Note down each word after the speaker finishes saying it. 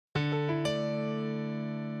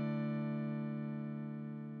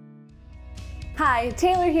Hi,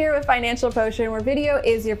 Taylor here with Financial Potion, where video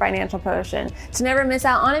is your financial potion. To never miss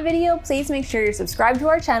out on a video, please make sure you're subscribed to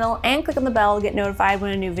our channel and click on the bell to get notified when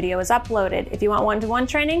a new video is uploaded. If you want one-to-one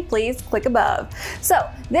training, please click above. So,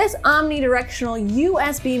 this omnidirectional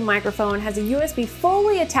USB microphone has a USB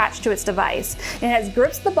fully attached to its device. It has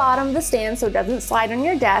grips at the bottom of the stand so it doesn't slide on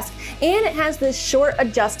your desk, and it has this short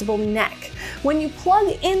adjustable neck. When you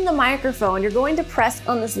plug in the microphone, you're going to press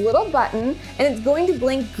on this little button and it's going to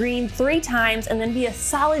blink green 3 times and then be a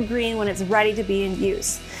solid green when it's ready to be in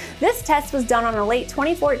use. This test was done on a late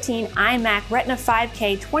 2014 iMac Retina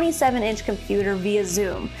 5K 27-inch computer via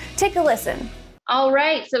Zoom. Take a listen. All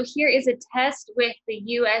right, so here is a test with the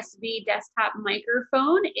USB desktop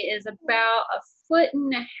microphone. It is about 1.5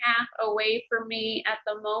 feet away from me at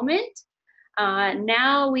the moment.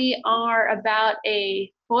 Now we are about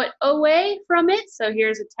a foot away from it. So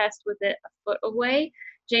here's a test with it a foot away.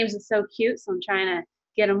 James is so cute, so I'm trying to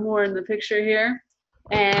get him more in the picture here.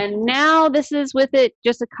 And now this is with it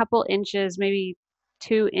just a couple inches, maybe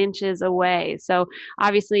 2 inches away. So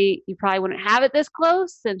obviously you probably wouldn't have it this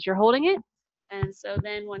close since you're holding it. And so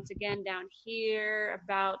then once again down here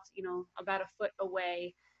about a foot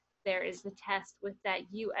away, there is the test with that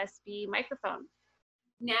USB microphone.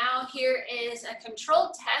 Now here is a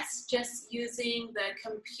controlled test just using the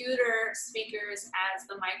computer speakers as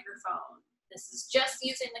the microphone. This is just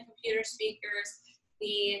using the computer speakers.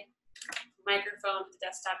 The microphone for the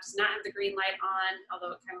desktop does not have the green light on,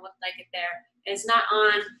 although it kind of looked like it there. It's not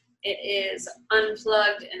on, it is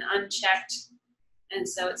unplugged and unchecked. And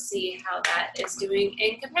so let's see how that is doing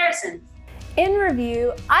in comparison. In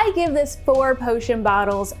review, I give this 4 potion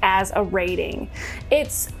bottles as a rating.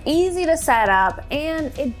 It's easy to set up and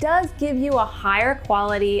it does give you a higher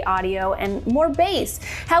quality audio and more bass.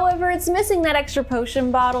 However, it's missing that extra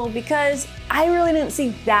potion bottle because I really didn't see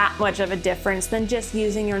that much of a difference than just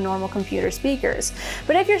using your normal computer speakers.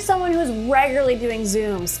 But if you're someone who's regularly doing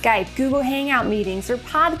Zoom, Skype, Google Hangout meetings, or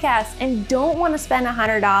podcasts and don't want to spend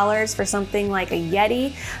 $100 for something like a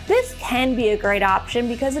Yeti, this can be a great option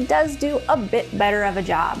because it does do a bit better of a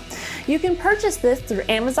job. You can purchase this through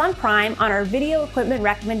Amazon Prime on our video equipment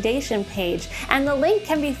recommendation page, and the link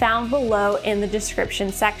can be found below in the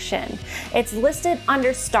description section. It's listed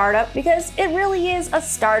under startup because it really is a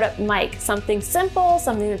startup mic, something simple,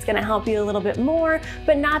 something that's going to help you a little bit more,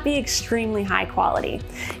 but not be extremely high quality.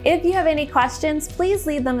 If you have any questions, please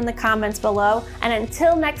leave them in the comments below, and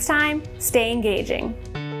until next time, stay engaging.